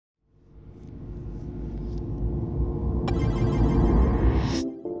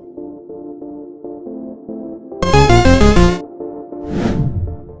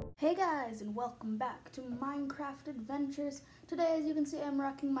guys, and welcome back to Minecraft Adventures. Today, as you can see, I'm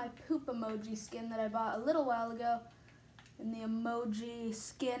rocking my poop emoji skin that I bought a little while ago in the emoji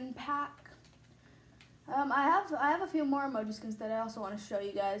skin pack. I have a few more emoji skins that I also want to show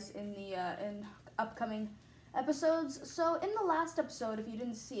you guys in the in upcoming episodes. So in the last episode, if you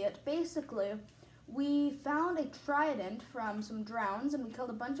didn't see it, basically we found a trident from some drowns, and we killed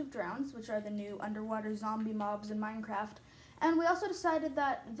a bunch of drowns, which are the new underwater zombie mobs in Minecraft. And we also decided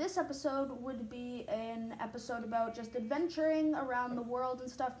that this episode would be an episode about just adventuring around the world and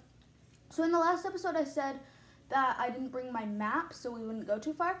stuff. So in the last episode I said that I didn't bring my map so we wouldn't go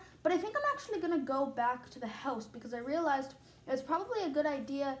too far, but I think I'm actually going to go back to the house because I realized it's probably a good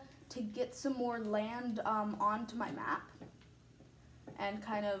idea to get some more land onto my map and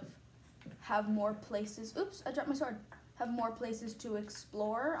kind of have more places, oops, I dropped my sword, have more places to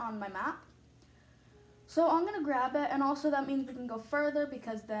explore on my map. So I'm going to grab it, and also that means we can go further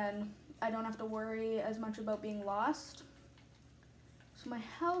because then I don't have to worry as much about being lost. So my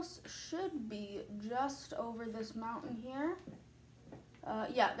house should be just over this mountain here.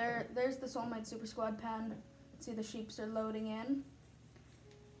 Yeah, there's the Soulmate Super Squad pen. See, the sheeps are loading in.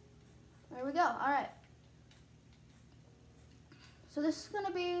 There we go. All right. So this is going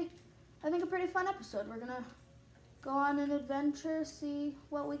to be, I think, a pretty fun episode. We're going to go on an adventure, see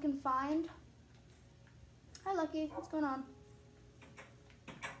what we can find. Hi, Lucky. What's going on?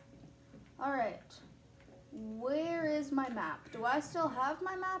 All right. Where is my map? Do I still have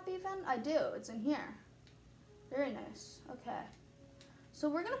my map even? I do. It's in here. Very nice. Okay. So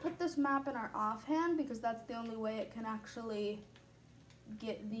we're going to put this map in our offhand because that's the only way it can actually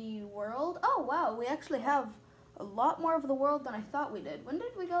get the world. Oh, wow. We actually have a lot more of the world than I thought we did. When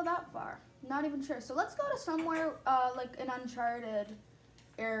did we go that far? Not even sure. So let's go to somewhere like an uncharted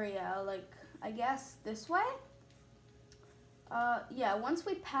area, like I guess this way? Yeah, once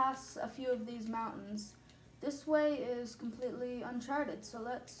we pass a few of these mountains, this way is completely uncharted. So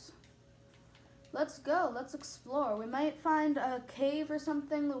let's go, let's explore. We might find a cave or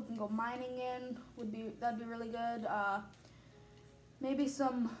something that we can go mining in. That'd be really good. Maybe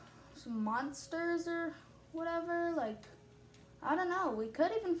some monsters or whatever, like, I don't know. We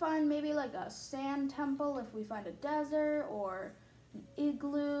could even find maybe like a sand temple if we find a desert, or an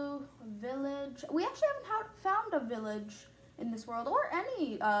igloo, a village. We actually haven't found a village in this world, or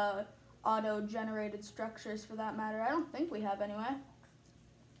any auto-generated structures for that matter. I don't think we have anyway.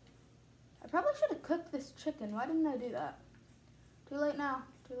 I probably should have cooked this chicken. Why didn't I do that? Too late now.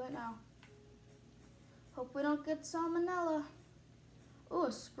 Too late now. Hope we don't get salmonella. Ooh,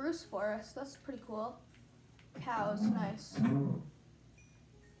 a spruce forest. That's pretty cool. Cows. Nice.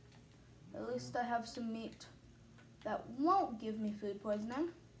 At least I have some meat that won't give me food poisoning.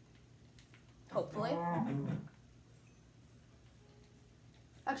 Hopefully.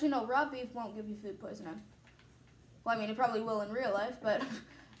 Actually, no, raw beef won't give you food poisoning. Well, I mean, it probably will in real life, but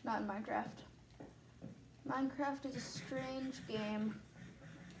not in Minecraft. Minecraft is a strange game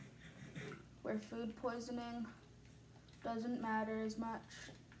where food poisoning doesn't matter as much.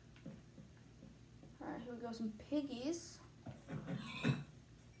 Alright, here we go, some piggies.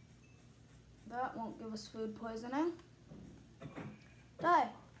 That won't give us food poisoning. Die!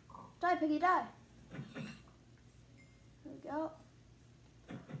 Die, piggy, die! There we go.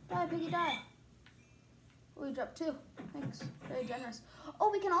 Die, piggy, die! Oh, we dropped two. Thanks. Very generous. Oh,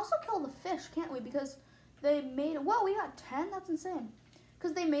 we can also kill the fish, can't we? Because they made it. Whoa, we got 10? That's insane.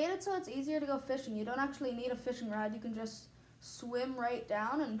 Because they made it so it's easier to go fishing. You don't actually need a fishing rod. You can just swim right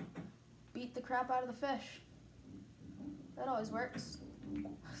down and beat the crap out of the fish. That always works.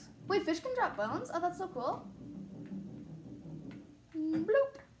 Wait, fish can drop bones? Oh, that's so cool.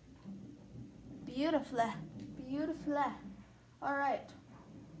 Bloop. Beautifully. Beautifully. All right.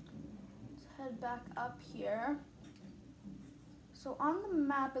 Let's head back up here. So on the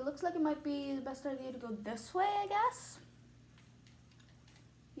map, it looks like it might be the best idea to go this way, I guess.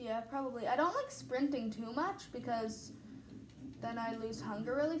 Yeah, probably. I don't like sprinting too much because then I lose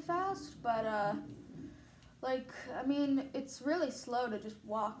hunger really fast, but like, I mean, it's really slow to just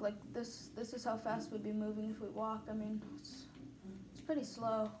walk. Like, this is how fast we'd be moving if we walk. I mean, it's pretty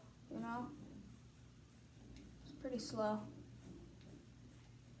slow, you know? It's pretty slow.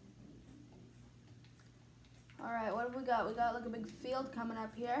 Alright, what have we got? We got like a big field coming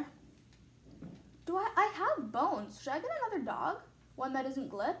up here. I have bones. Should I get another dog? One that isn't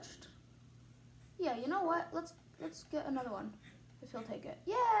glitched? Yeah, you know what? Let's get another one, if he'll take it.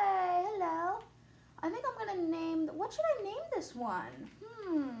 Yay! Hello! I think I'm gonna name, what should I name this one?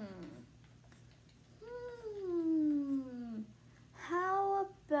 How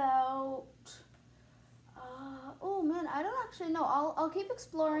about, oh man, I don't actually, no, I'll keep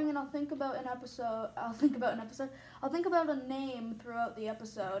exploring and I'll think about an episode. I'll think about a name throughout the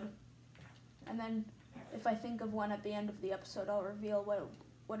episode. And then if I think of one at the end of the episode, I'll reveal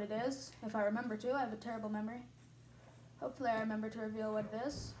what it is. If I remember to. I have a terrible memory. Hopefully I remember to reveal what it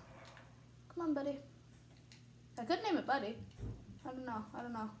is. Come on, Buddy. I could name it Buddy. I don't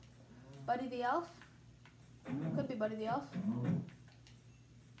know. Buddy the Elf? Could be Buddy the Elf.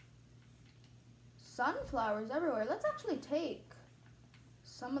 Sunflowers everywhere. Let's actually take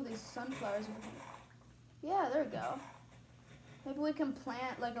some of these sunflowers. Yeah, there we go. Maybe we can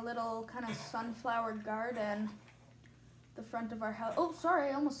plant like a little kind of sunflower garden the front of our house. Oh, sorry,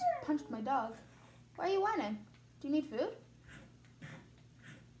 I almost punched my dog. Why are you whining? Do you need food?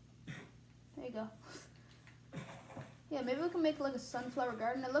 There you go. Yeah, maybe we can make like a sunflower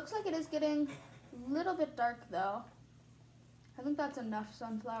garden. It looks like it is getting a little bit dark though. I think that's enough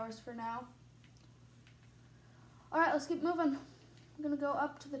sunflowers for now. All right, let's keep moving. I'm gonna go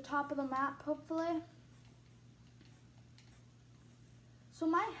up to the top of the map, hopefully. So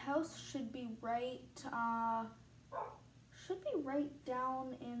my house should be right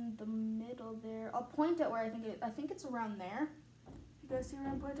down in the middle there. I'll point at where I think it's around there. You guys see where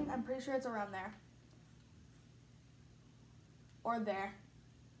I'm pointing? I'm pretty sure it's around there. Or there.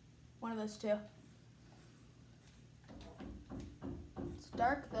 One of those two. It's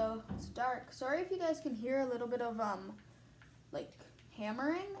dark though. It's dark. Sorry if you guys can hear a little bit of like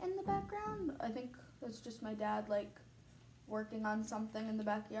hammering in the background. I think that's just my dad like working on something in the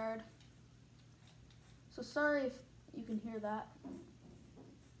backyard. So sorry if you can hear that.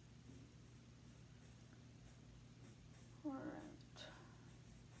 Alright.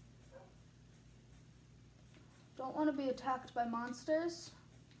 Don't want to be attacked by monsters.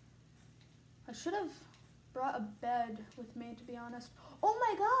 I should have brought a bed with me, to be honest. Oh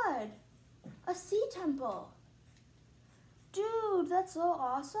my god! A sea temple! Dude, that's so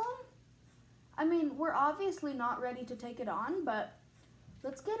awesome! I mean, we're obviously not ready to take it on, but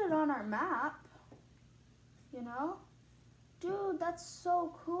let's get it on our map. You know? Dude, that's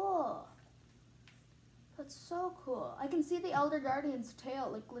so cool. That's so cool. I can see the Elder Guardian's tail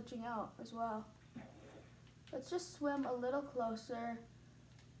like glitching out as well. Let's just swim a little closer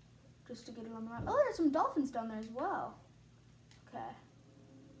just to get it on the map. Oh, there's some dolphins down there as well. Okay.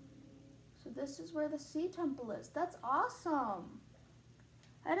 So this is where the sea temple is. That's awesome.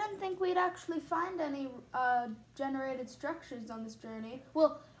 I didn't think we'd actually find any generated structures on this journey.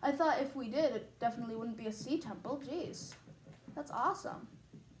 Well, I thought if we did, it definitely wouldn't be a sea temple. Jeez. That's awesome.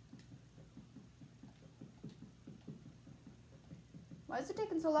 Why is it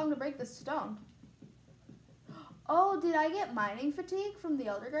taking so long to break this stone? Oh, did I get mining fatigue from the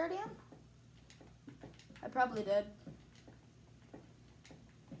Elder Guardian? I probably did.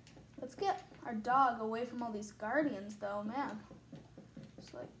 Let's get our dog away from all these guardians though, man.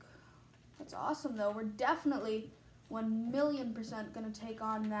 It's like, that's awesome though. We're definitely 1,000,000% gonna take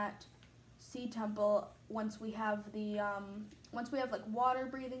on that sea temple once we have the, like water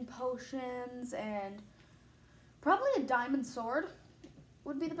breathing potions and probably a diamond sword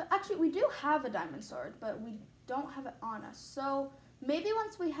would be the best. Actually, we do have a diamond sword, but we don't have it on us. So maybe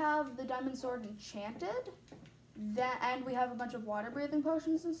once we have the diamond sword enchanted, and we have a bunch of water breathing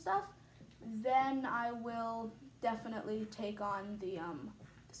potions and stuff, then I will definitely take on the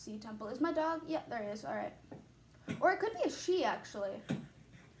sea temple. Is my dog? Yeah, there he is. All right. Or it could be a she, actually.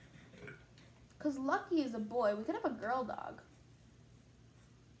 Because Lucky is a boy. We could have a girl dog.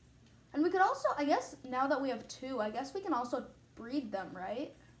 And we could also, I guess, now that we have two, I guess we can also breed them,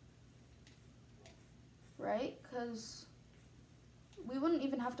 right? Right? Because we wouldn't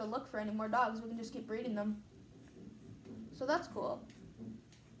even have to look for any more dogs. We can just keep breeding them. So that's cool.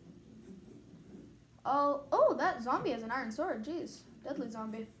 Oh, that zombie has an iron sword. Jeez, deadly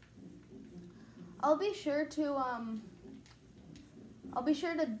zombie. I'll be sure to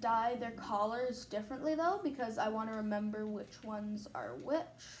dye their collars differently though, because I want to remember which ones are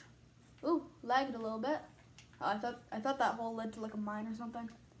which. Ooh, lagged a little bit. Oh, I thought that hole led to like a mine or something.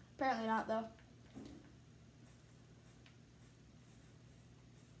 Apparently not though.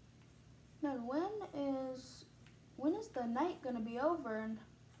 Man, when is the night gonna be over and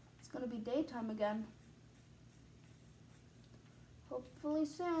it's gonna be daytime again? Hopefully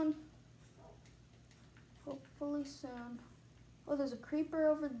soon. Hopefully soon. Oh, there's a creeper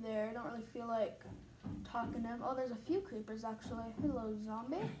over there. I don't really feel like talking to him. Oh, there's a few creepers actually. Hello,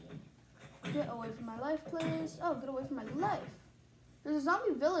 zombie. Get away from my life, please. Oh, get away from my life. There's a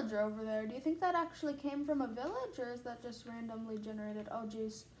zombie villager over there. Do you think that actually came from a village, or is that just randomly generated? Oh,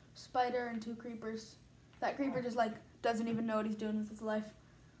 jeez. Spider and two creepers. That creeper just, like, doesn't even know what he's doing with his life.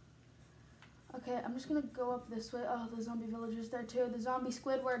 Okay, I'm just gonna go up this way. Oh, the zombie villager's there too. The zombie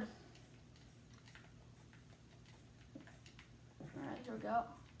Squidward. Alright, here we go.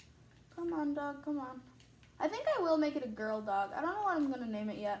 Come on, dog, come on. I think I will make it a girl dog. I don't know what I'm gonna name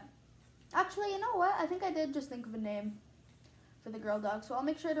it yet. Actually, you know what? I think I did just think of a name for the girl dog, so I'll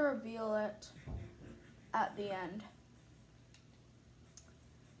make sure to reveal it at the end.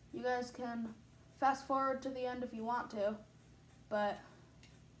 You guys can fast forward to the end if you want to, but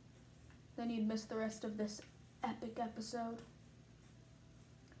then you'd miss the rest of this epic episode.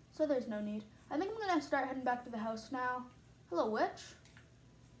 So there's no need. I think I'm gonna start heading back to the house now. Hello, witch.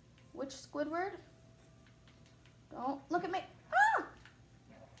 Witch Squidward. Don't look at me. Ah!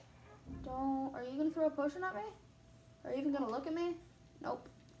 Don't. Are you gonna throw a potion at me? Are you even gonna look at me? Nope.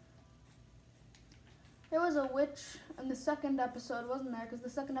 There was a witch in the second episode, wasn't there? Because the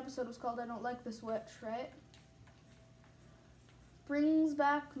second episode was called I Don't Like This Witch, right? Brings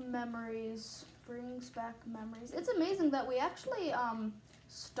back memories. Brings back memories. It's amazing that we actually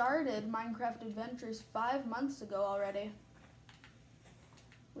started Minecraft Adventures 5 months ago already.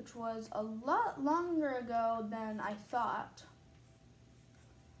 Which was a lot longer ago than I thought.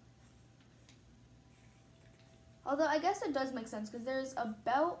 Although I guess it does make sense because there's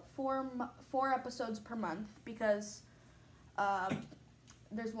about four episodes per month because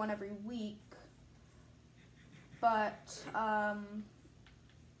there's one every week. But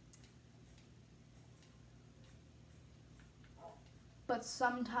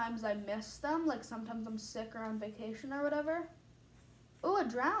sometimes I miss them. Like sometimes I'm sick or on vacation or whatever. Oh, it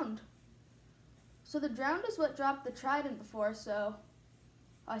drowned. So the drowned is what dropped the trident before, so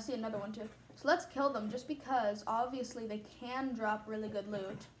I see another one too. So let's kill them just because obviously they can drop really good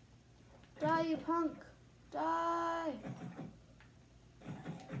loot. Die, you punk. Die.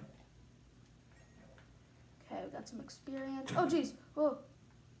 Okay, we got some experience. Oh, geez. Oh.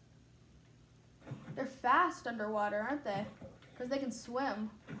 They're fast underwater, aren't they? Because they can swim.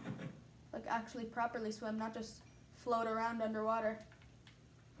 Like actually properly swim, not just float around underwater.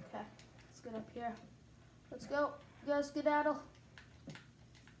 Okay, let's get up here. Let's go. Go skedaddle.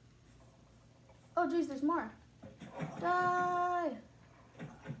 Oh, geez, there's more. Die!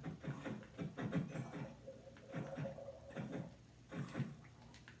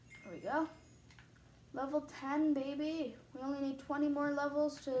 There we go. Level 10, baby. We only need 20 more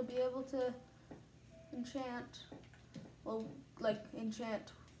levels to be able to enchant. Well, like,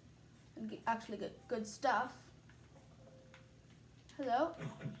 enchant and actually get good stuff. Hello.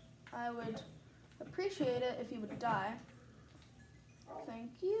 I would appreciate it if you would die.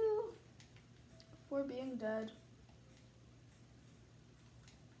 Thank you for being dead.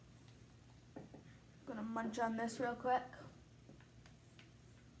 I'm gonna munch on this real quick.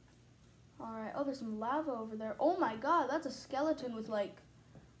 Alright, oh, there's some lava over there. Oh my god, that's a skeleton with like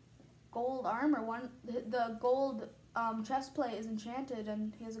gold armor. The gold chest plate is enchanted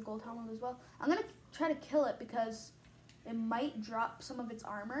and he has a gold helmet as well. I'm gonna try to kill it because it might drop some of its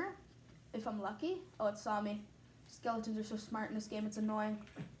armor if I'm lucky. Oh, it saw me. Skeletons are so smart in this game, it's annoying.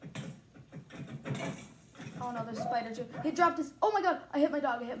 Oh no, there's a spider too. He dropped his, oh my god, I hit my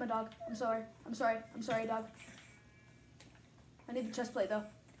dog, I'm sorry, dog. I need the chest plate though.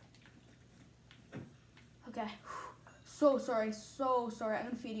 Okay, so sorry. I'm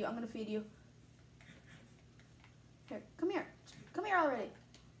gonna feed you. Here, come here already.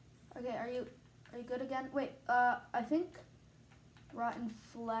 Okay, are you good again? Wait, I think rotten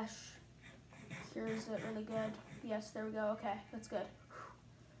flesh cures it really good. Yes, there we go. Okay, that's good.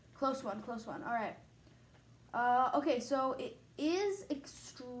 Close one. All right. Okay, so it is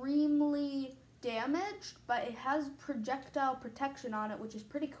extremely damaged, but it has projectile protection on it, which is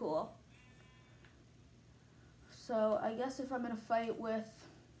pretty cool. So I guess if I'm in a fight with,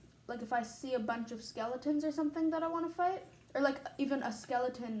 like if I see a bunch of skeletons or something that I want to fight, or like even a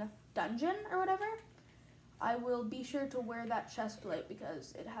skeleton dungeon or whatever, I will be sure to wear that chest plate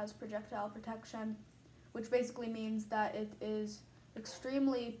because it has projectile protection, which basically means that it is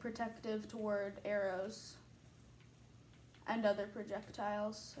extremely protective toward arrows and other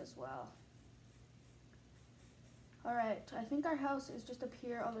projectiles as well. Alright, I think our house is just up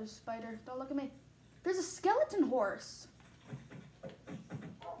here. Oh, there's a spider. Don't look at me. There's a skeleton horse.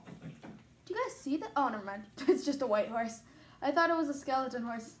 Do you guys see that? Oh, never mind. It's just a white horse. I thought it was a skeleton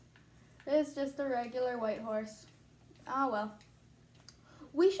horse. It's just a regular white horse. Ah, well.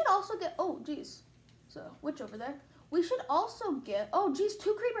 We should also get, oh, geez. So, witch over there. We should also get, oh, geez,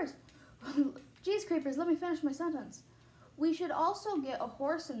 2 creepers. Geez, creepers, let me finish my sentence. We should also get a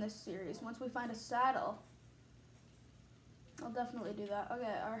horse in this series once we find a saddle. I'll definitely do that.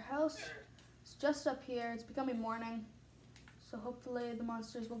 Okay, our house is just up here. It's becoming morning. So hopefully the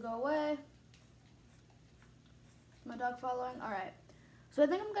monsters will go away. My dog following? Alright. So I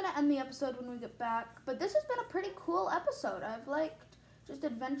think I'm going to end the episode when we get back. But this has been a pretty cool episode. I've liked just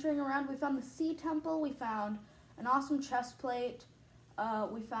adventuring around. We found the sea temple. We found an awesome chest plate.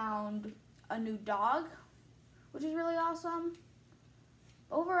 We found a new dog, which is really awesome.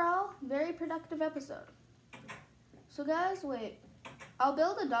 Overall, very productive episode. So guys, wait. I'll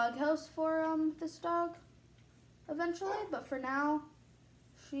build a doghouse for this dog eventually. But for now,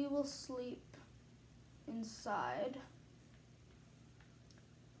 she will sleep inside.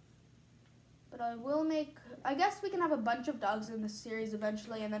 But I guess we can have a bunch of dogs in this series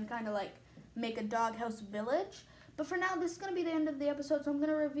eventually and then kind of like make a doghouse village. But for now, this is going to be the end of the episode, so I'm going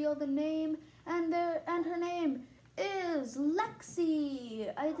to reveal the name, and her name is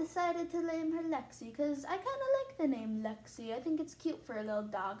Lexi. I decided to name her Lexi because I kind of like the name Lexi. I think it's cute for a little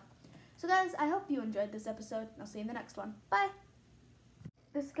dog. So guys, I hope you enjoyed this episode, and I'll see you in the next one. Bye!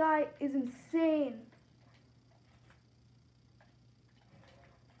 This guy is insane.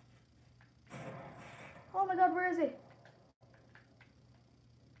 Oh my god, where is he?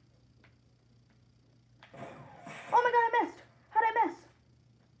 Oh my god, I missed! How'd I miss?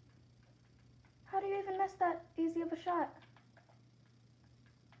 How do you even miss that easy of a shot?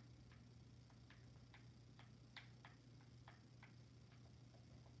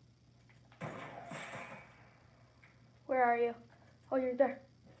 Where are you? Oh, you're there.